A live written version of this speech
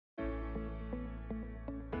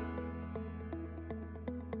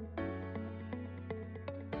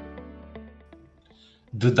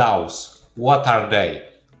The DAOs, what are they?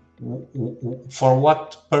 For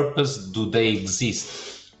what purpose do they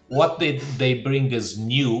exist? What did they bring us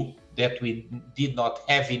new that we did not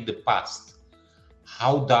have in the past?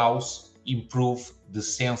 How DAOs improve the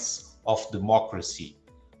sense of democracy?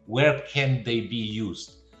 Where can they be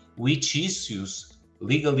used? Which issues,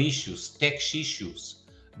 legal issues, tax issues,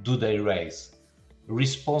 do they raise?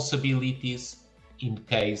 Responsibilities in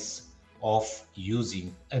case of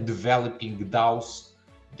using and developing DAOs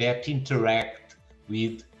that interact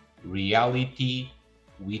with reality,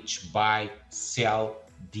 which buy, sell,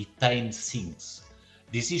 detain things.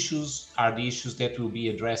 These issues are the issues that we'll be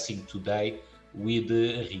addressing today with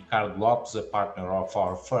Ricardo Lopes, a partner of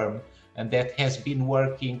our firm, and that has been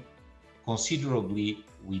working considerably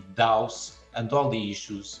with DAOs and all the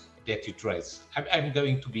issues that it raises. I'm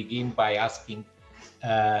going to begin by asking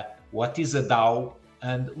what is a DAO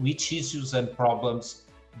and which issues and problems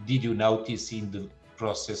did you notice in the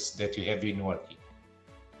process that you have been working?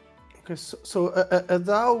 Okay, so a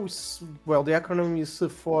DAO is, well, the acronym is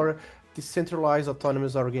for Decentralized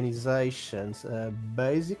Autonomous Organizations.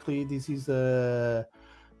 Basically, this is a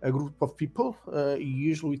group of people,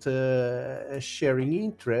 usually with a sharing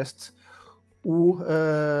interest, who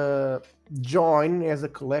join as a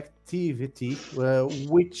collectivity,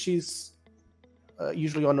 which is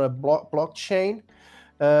usually on a blockchain,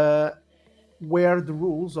 where the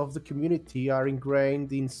rules of the community are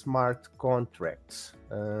ingrained in smart contracts.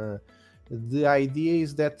 The idea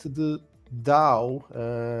is that the DAO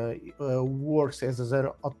works as an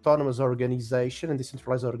autonomous organization and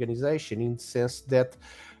decentralized organization, in the sense that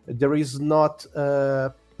there is not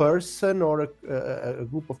a person or a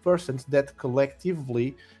group of persons that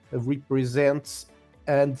collectively represents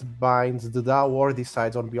and binds the DAO or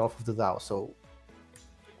decides on behalf of the DAO. So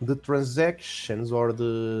the transactions or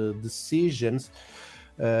the decisions,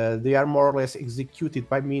 they are more or less executed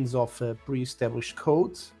by means of pre-established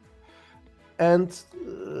codes, and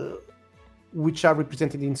which are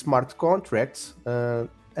represented in smart contracts.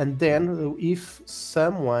 And then, if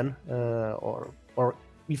someone or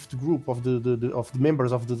if the group of the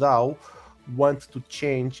members of the DAO want to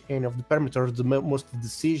change any of the parameters, most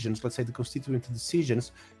decisions, let's say the constituent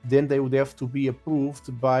decisions, then they would have to be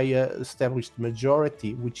approved by an established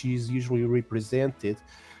majority, which is usually represented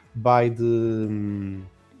by the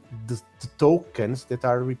tokens that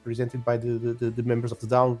are represented by the members of the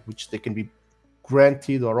DAO, which they can be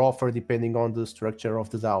granted or offered depending on the structure of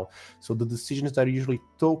the DAO. So the decisions are usually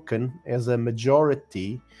token as a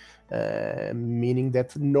majority, meaning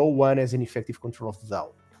that no one has an effective control of the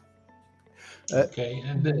DAO. Okay,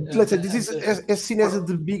 Let's say this is seen as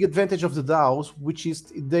the big advantage of the DAOs, which is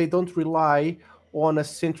they don't rely on a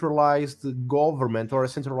centralized government or a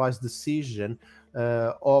centralized decision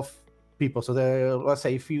of people. So let's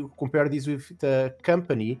say if you compare this with the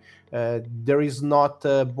company, there is not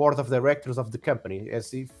a board of directors of the company,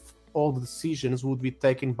 as if all the decisions would be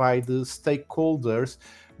taken by the stakeholders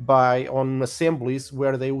on assemblies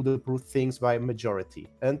where they would approve things by majority.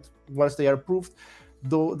 And once they are approved,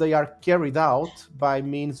 though, they are carried out by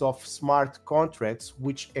means of smart contracts,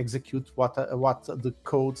 which execute what the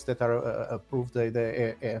codes that are approved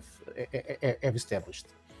they have established.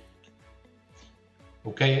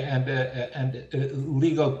 Okay, and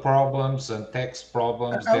legal problems and tax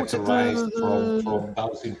problems that arise from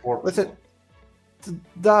DAOs in Portugal.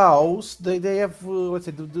 DAOs, they have, let's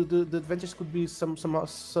say, the advantage could be somehow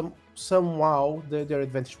their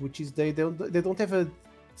advantage, which is they don't have a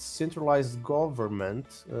centralized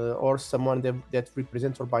government or someone that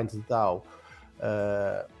represents or binds the DAO,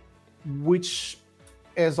 which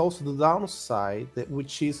has also the downside,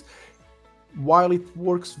 which is, while it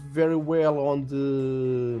works very well on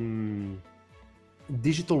the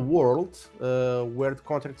digital world, where the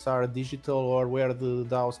contracts are digital or where the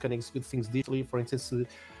DAOs can execute things digitally, for instance,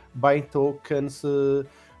 buying tokens,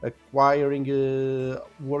 acquiring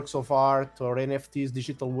works of art or NFTs,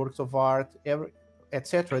 digital works of art,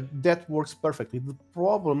 etc., that works perfectly. The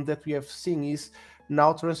problem that we have seen is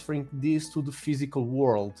now transferring this to the physical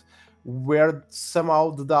world, where somehow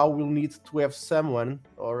the DAO will need to have someone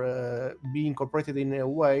or be incorporated in a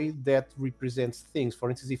way that represents things. For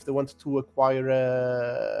instance, if they want to acquire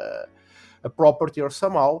a property, or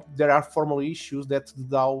somehow there are formal issues that the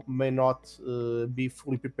DAO may not be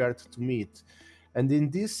fully prepared to meet. And in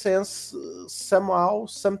this sense,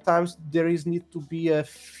 sometimes there is need to be a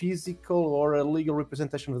physical or a legal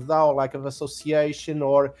representation of the DAO, like an association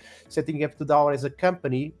or setting up the DAO as a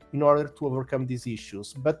company, in order to overcome these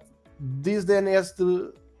issues. But this then has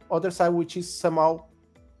the other side, which is somehow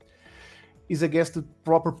is against the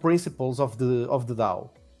proper principles of the DAO.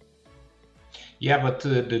 Yeah, but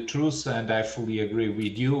the truth, and I fully agree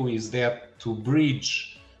with you, is that to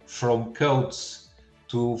bridge from codes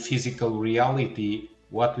to physical reality,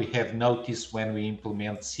 what we have noticed when we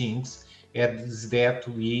implement things is that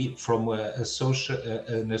we, from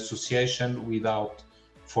an association without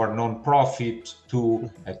for non-profit to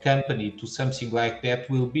a company to something like that,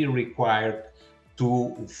 will be required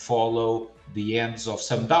to follow the ends of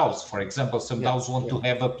some DAOs. For example, some DAOs want to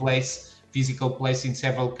have a place, physical place in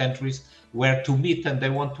several countries where to meet, and they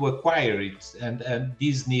want to acquire it. And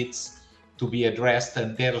this needs to be addressed,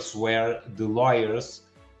 and that's where the lawyers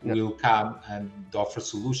will come and offer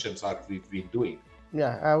solutions like we've been doing.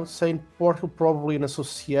 Yeah, I would say in Portugal, probably an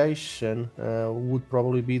association would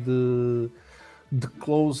probably be the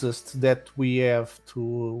closest that we have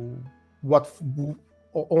to what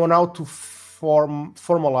on how to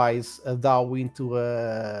formalize a DAO into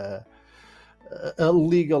a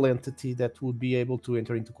legal entity that would be able to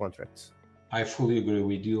enter into contracts. I fully agree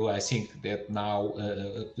with you. I think that now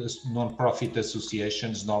non-profit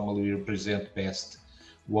associations normally represent best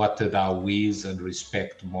what a DAO is and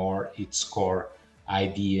respect more its core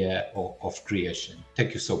idea of creation.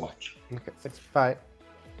 Thank you so much. Okay, thanks. Bye.